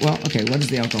sugary. Well, okay. What is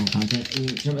the alcohol content? I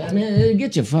mean, it'll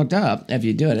get you fucked up if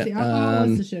you do it. What's the alcohol?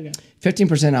 What's the sugar?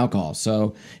 15% alcohol.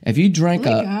 So if you drank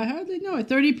how do they know it?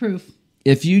 30 proof.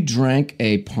 If you drank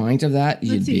a pint of that,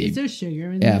 you'd be is there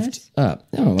sugar in effed up.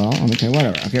 Oh well. Okay.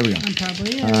 Whatever. Okay. Here we go.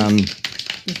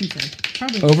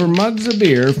 Probably. Over mugs of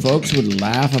beer, folks would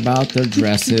laugh about their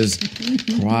dresses,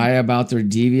 cry about their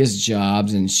devious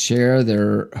jobs, and share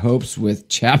their hopes with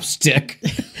chapstick.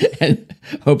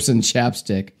 Hopes and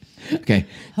chapstick. Okay,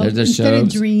 there's a show. Instead of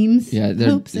dreams,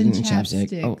 hopes and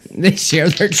chapstick. Oh, they share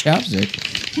their chapstick.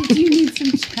 Do you need some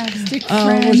chapstick,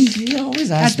 friend? You always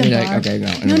ask me that. Okay,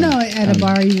 no. At a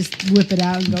bar, you just whip it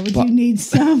out and go, "Do you need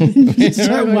some?" And you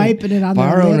start wiping it on the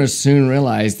bar owners soon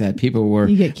realized that people were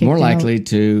more likely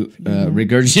to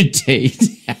regurgitate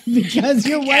because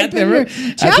you're wiping your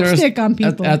chapstick on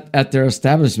people at their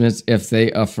establishments if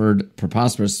they offered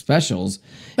preposterous specials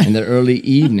in the early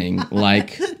evening,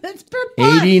 like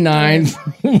 89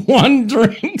 for one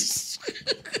drinks.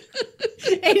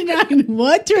 89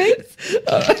 what drinks?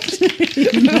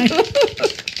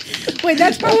 Wait,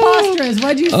 that's preposterous.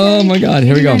 What'd you say? Oh my God,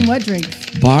 here we go. What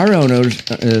drinks? Bar owners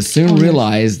soon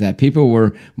realized that people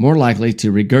were more likely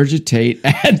to regurgitate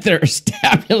at their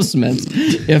establishments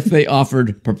if they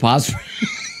offered preposterous.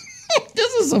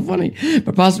 This is so funny.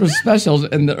 Preposterous specials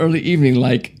in the early evening,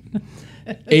 like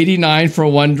 89 for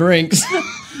one drinks.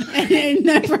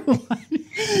 89 for one.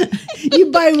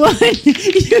 You buy one, you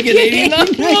get 89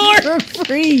 more for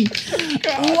free.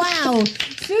 Wow.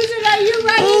 Susan, are you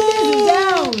writing this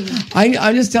down?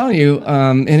 I'm just telling you,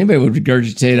 anybody would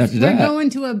regurgitate after that. We're going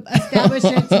to establish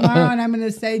it tomorrow, and I'm going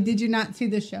to say, did you not see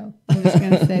the show? I'm just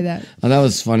going to say that. Oh, that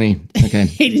was funny. Okay.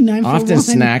 89 for often one.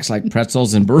 Snacks like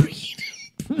pretzels and burritos.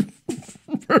 It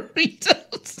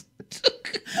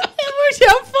worked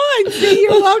out fine. See,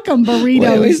 you're welcome,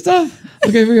 burritos. Wait, stop.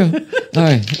 Okay, here we go. All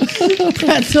right.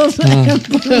 Pretzels and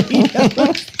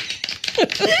burritos.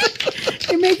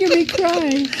 You're making me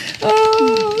cry.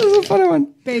 Oh, this is a funny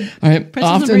one. Babe, all right.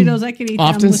 pretzels and burritos, I can eat them.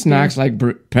 Often snacks like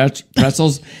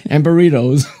pretzels and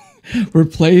burritos were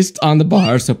placed on the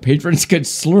bar so patrons could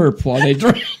slurp while they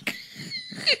drank.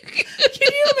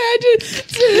 Can you imagine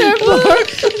sitting at a bar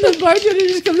and the bartender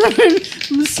just comes up and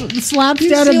slaps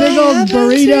down a big old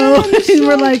burrito and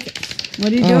we're like,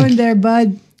 what are you doing there,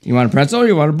 bud? You want a pretzel or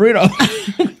you want a burrito?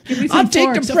 Give me some I'll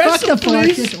take the pretzel, fuck the fork.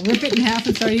 Just rip it in half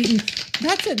and start eating.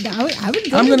 That's it. I would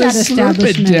go to that slurp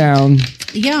establishment. It down.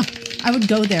 Yeah, I would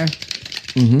go there.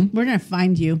 Mm-hmm. We're going to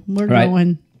find you. We're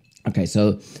going. Okay,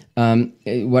 so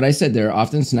what I said there,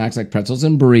 often snacks like pretzels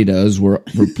and burritos were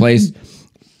placed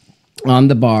on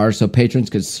the bar so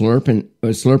patrons could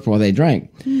slurp while they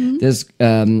drank. Mm-hmm. This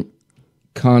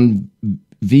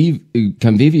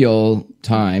convivial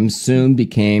time soon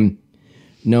became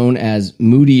known as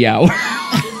Moody Hour.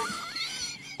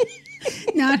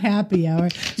 happy hour.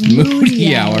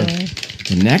 Moody hour.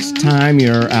 The next time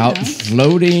you're out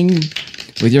floating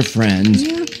with your friends,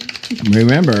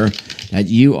 remember that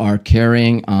you are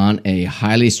carrying on a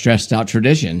highly stressed out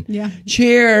tradition. Yeah.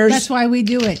 Cheers. That's why we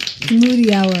do it.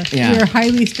 Moody hour. Yeah. We're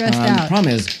highly stressed out. The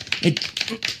problem is,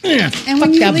 and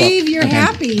when you leave, you're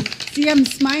happy. See, I'm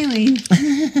smiling.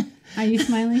 Are you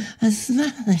smiling? I'm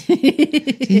smiling.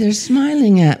 See, they're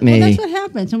smiling at me. Well, that's what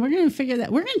happens. And we're going to figure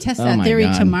that. We're going to test that theory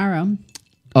tomorrow.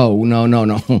 Oh, no.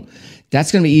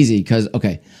 That's going to be easy because,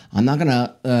 okay, I'm not going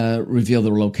to reveal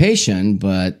the location,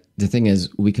 but the thing is,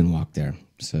 we can walk there.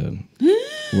 So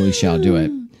we shall do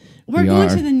it. We're going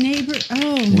to the neighbor's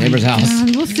house.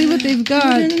 God. We'll see what they've got.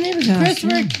 We're in the neighbor's house. Chris,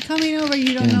 we're coming over.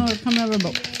 You don't know we're coming over,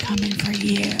 but we're coming for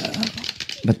you.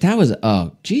 But that was,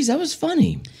 that was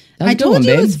funny. That was I told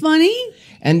you it was funny.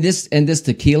 And this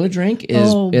tequila drink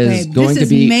is babe, going to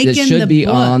be, this should be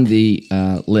on the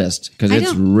list because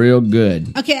it's real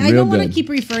good. Okay, I don't want to keep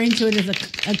referring to it as a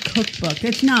cookbook.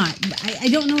 It's not. I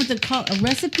don't know what to call a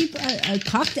recipe, a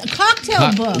cocktail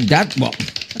book.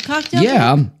 A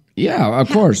cocktail book? Yeah, of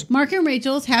course. Mark and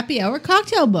Rachel's Happy Hour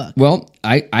Cocktail Book. Well,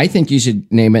 I think you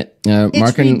should name it.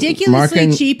 It's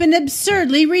ridiculously cheap and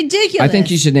absurdly ridiculous. I think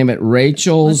you should name it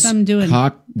Rachel's drinking.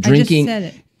 I just said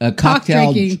it. A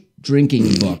cocktail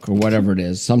drinking book or whatever it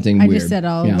is. Something weird. I just said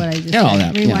what I just said. All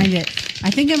that. Rewind it. I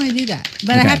think I'm going to do that.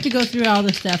 But I have to go through all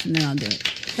the stuff and then I'll do it.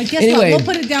 But guess what? We'll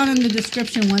put it down in the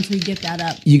description once we get that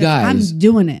up. You guys. I'm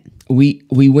doing it. We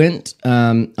went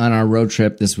on our road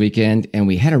trip this weekend and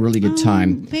we had a really good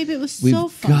time. Babe, it was so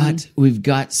fun. We've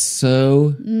got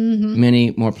so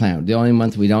many more planned. The only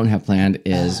month we don't have planned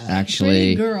is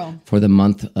actually for the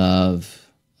month of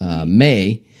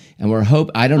May. And we're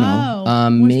I don't know.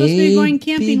 We're supposed to be going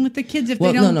camping with the kids if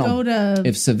they don't go to...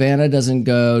 If Savannah doesn't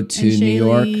go to New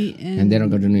York and they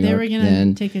don't go to New York,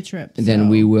 then take a trip. Then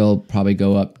we will probably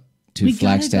go up to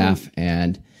Flagstaff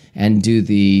and do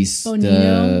the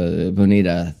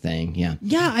Bonita thing. Yeah.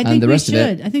 Yeah, I think we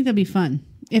should. I think that'd be fun.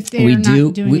 If they're not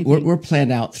doing anything. We're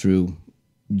planned out through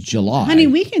July. Honey,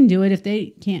 we can do it if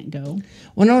they can't go.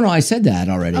 Well, no, I said that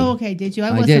already. Oh, okay. Did you?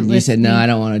 I wasn't did. listening. You said, no, I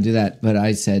don't want to do that. But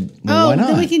I said, well, why not?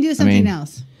 Then we can do something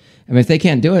else. I mean, if they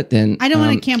can't do it, then... I don't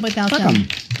want to camp without them.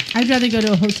 I'd rather go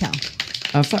to a hotel.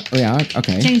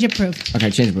 Okay. Change approved. Okay,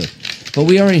 change approved. But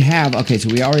we already have... Okay, so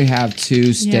we already have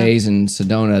 2 stays in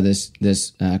Sedona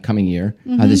this coming year.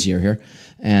 This year here.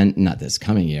 And not this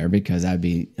coming year, because that'd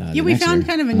be we found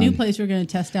kind of a new place we're going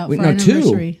to test out for our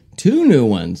anniversary. 2 new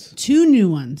ones. 2 new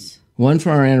ones. One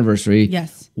for our anniversary.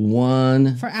 Yes.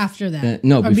 One for after that.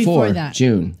 No, before that.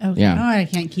 June. Okay. Yeah. Oh, I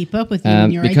can't keep up with you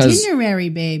and your itinerary,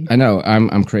 babe. I know.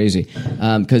 I'm crazy.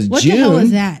 Because what the hell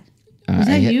was that? Was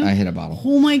that you? I hit a bottle.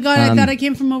 Oh my God! I thought I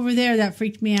came from over there. That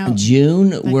freaked me out.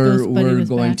 June, we're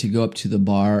going to go up to the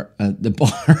bar.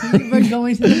 We're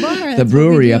going to the bar. The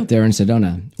brewery up there in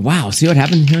Sedona. Wow! See what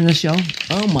happened here in the show?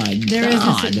 Oh my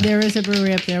God! There is a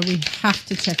brewery up there. We have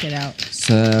to check it out.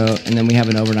 So, and then we have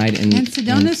an overnight in. And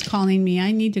Sedona's calling me.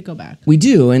 I need to go back. We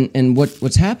do, and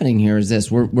what's happening here is this: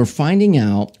 we're finding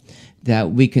out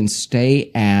that we can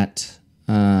stay at.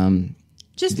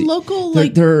 Just local,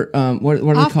 they're what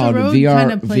are they called?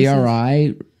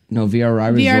 VRI? No,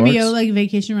 VRI resorts. VRBO, like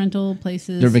vacation rental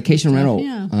places. They're vacation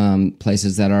rental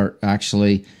places that are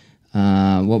actually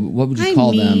what would you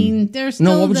call them?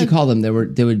 What would you call them? They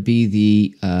would be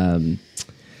the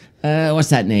what's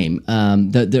that name?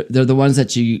 They're the ones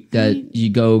that you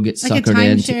go get suckered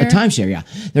into. A timeshare, yeah.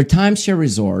 They're timeshare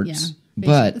resorts. Yeah.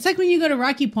 But it's like when you go to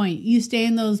Rocky Point, you stay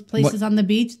in those places on the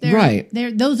beach. Those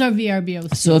are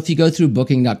VRBOs. So if you go through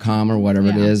booking.com or whatever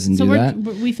it is and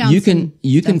we found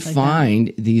you can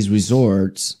find these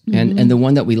resorts and the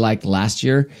one that we liked last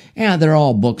year. Yeah, they're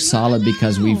all booked solid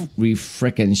because we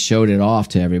frickin' showed it off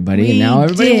to everybody and now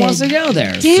everybody wants to go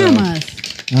there. Damn us.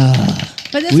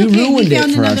 But that's we okay. ruined we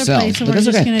found it for another ourselves. Place, so but we're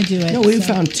that's just going to do it. No, we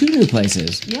found 2 new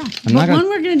places. Yeah. One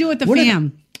we're going to do with the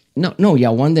fam.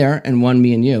 One there and one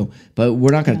me and you. But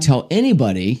we're not going to tell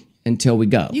anybody until we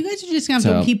go. You guys are just going to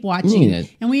have to keep watching.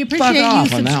 And we appreciate you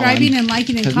subscribing and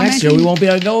liking and commenting. Next year we won't be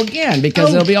able to go again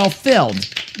because it'll be all filled.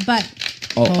 But...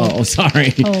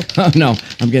 sorry. Oh, no,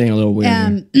 I'm getting a little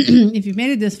weird. If you've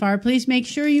made it this far, please make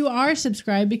sure you are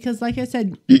subscribed because, like I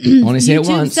said, only say it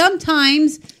once.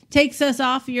 Sometimes takes us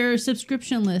off your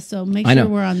subscription list, so make sure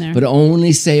we're on there. But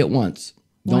only say it once.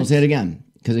 Don't say it again.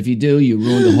 Because if you do, you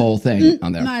ruin the whole thing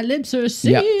on there. My lips are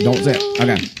sealed. Yeah, don't say it.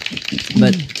 Okay.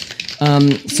 But,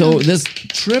 so this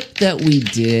trip that we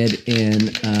did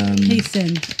in...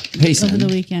 Payson. Over the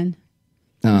weekend.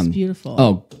 It's beautiful.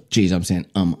 Oh, geez, I'm saying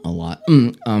a lot.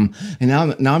 And now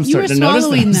I'm you starting to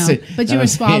notice that. But you were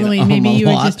swallowing. Maybe you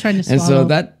were just trying to swallow. And so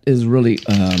that is really...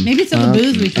 maybe it's all the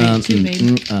booze we drank too,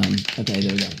 baby. Okay,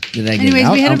 there we go. Did I get Anyways,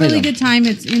 it? we had a really good time.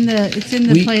 It's in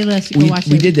the playlist. You can watch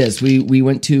it. We did this. We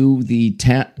went to the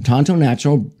Tonto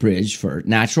Natural Bridge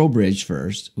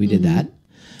first. We did that.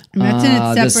 And that's in its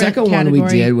separate the second category.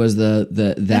 one we did was that's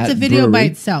a video brewery. by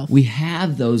itself. We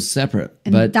have those separate,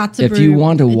 and but that's if you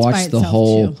want to watch the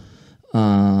whole,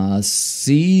 the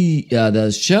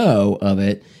show of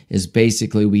it is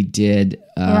basically we did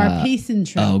or our pacing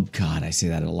trip. Oh God, I say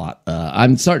that a lot.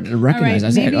 I'm starting to recognize. Right,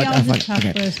 I say maybe it. I'll just talk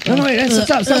first. No, wait,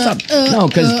 stop. No,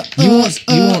 because you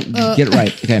won't get it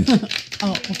right. Okay.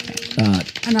 Oh, okay.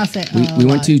 And I'll say we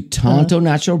went to Tonto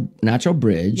Natural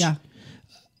Bridge. Yeah.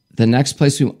 The next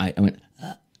place I went.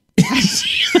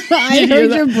 I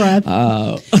heard your breath.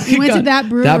 We went to that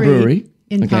brewery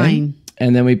in Pine.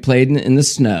 And then we played in the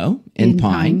snow in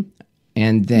Pine.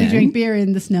 And then we drank beer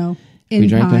in the snow in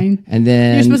Pine. And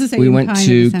then we went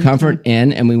to Comfort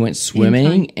Inn and we went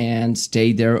swimming and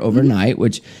stayed there overnight,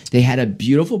 which they had a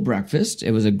beautiful breakfast.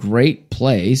 It was a great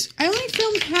place. I only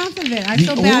filmed half of it. I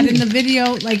feel bad in the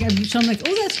video. Like I'm showing, like,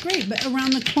 oh, that's great, but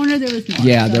around the corner there was more.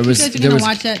 Yeah, so there was. If you guys are gonna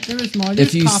watch that, there was more.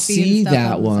 If you see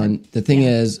that one, the thing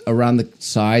is, around the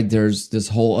side there's this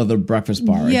whole other breakfast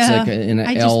bar. Yeah, it's like in an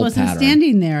I just L wasn't pattern.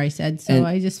 standing there. I said so. And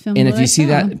I just filmed. And if you see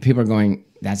that, people are going,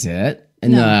 "That's it."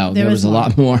 No, there was a more.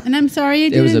 lot more. And I'm sorry,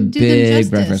 it was a big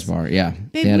breakfast bar. Yeah,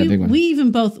 Babe, they had a big one. We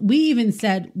even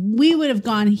said we would have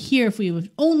gone here if we would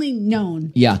have only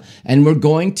known. Yeah, and we're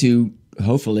going to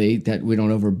hopefully that we don't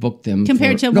overbook them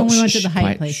compared to when we went to the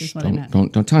Hyatt place. Is what I meant.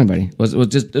 Don't tell anybody. We'll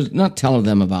just not tell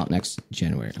them about next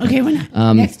January. Okay, we're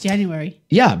not next January.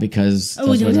 Yeah, because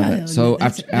so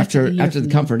after the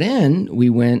Comfort Inn, we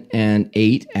went and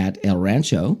ate at El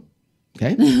Rancho.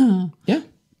 Okay, yeah.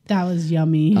 That was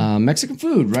yummy. Mexican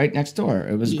food right next door.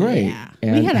 It was great.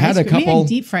 And we had a couple. We had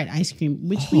deep fried ice cream,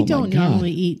 which we don't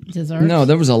normally eat dessert. No,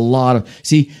 there was a lot of.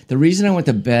 See, the reason I went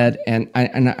to bed and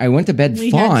I went to bed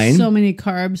fine. We had so many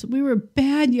carbs. We were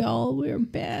bad, y'all. We were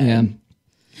bad. Yeah.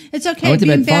 It's okay.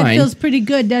 Being bad feels pretty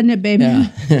good, doesn't it, baby?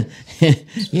 Yeah.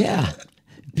 Yeah.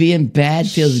 Being bad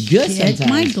feels good sometimes.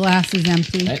 My glass is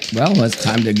empty. Well, it's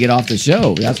time to get off the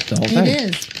show. That's the whole thing.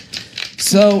 It is.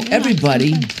 So,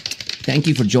 everybody, thank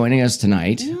you for joining us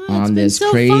tonight on this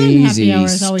crazy,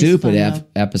 stupid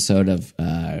episode of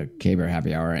K-Bear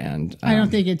Happy Hour. And I don't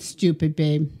think it's stupid,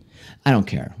 babe. I don't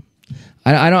care.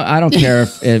 I don't care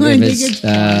if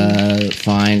it's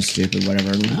fine, stupid,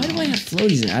 whatever. Why do I have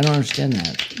floaties in it? I don't understand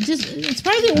that. It's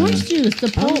probably the orange juice,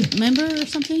 the pulp, remember, or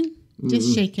something?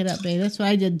 Just shake it up, babe. That's what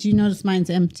I did. Do you notice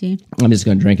mine's empty? I'm just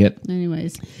going to drink it.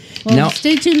 Anyways. Well, now,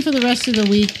 stay tuned for the rest of the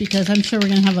week because I'm sure we're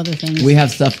going to have other things. We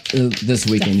have stuff this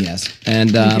weekend, yes.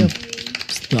 And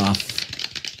stuff.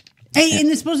 Hey, and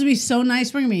it's supposed to be so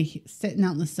nice. We're going to be sitting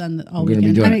out in the sun all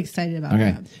weekend. I'm excited about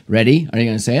that. Okay. Ready? Are you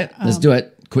going to say it? Let's do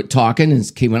it. Quit talking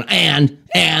and keep going. And.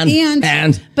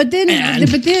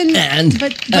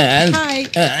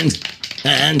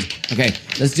 Okay,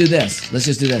 let's do this. Let's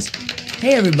just do this.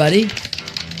 Hey, everybody.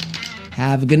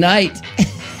 Have a good night.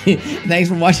 Thanks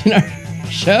for watching our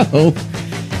show.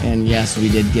 And yes, we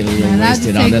did get a little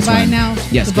wasted on this one. Now.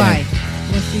 Yes, goodbye.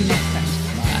 We'll see you next time.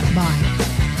 Bye.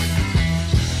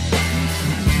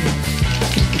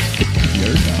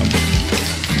 You're dumb.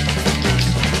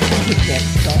 You can't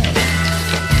stop.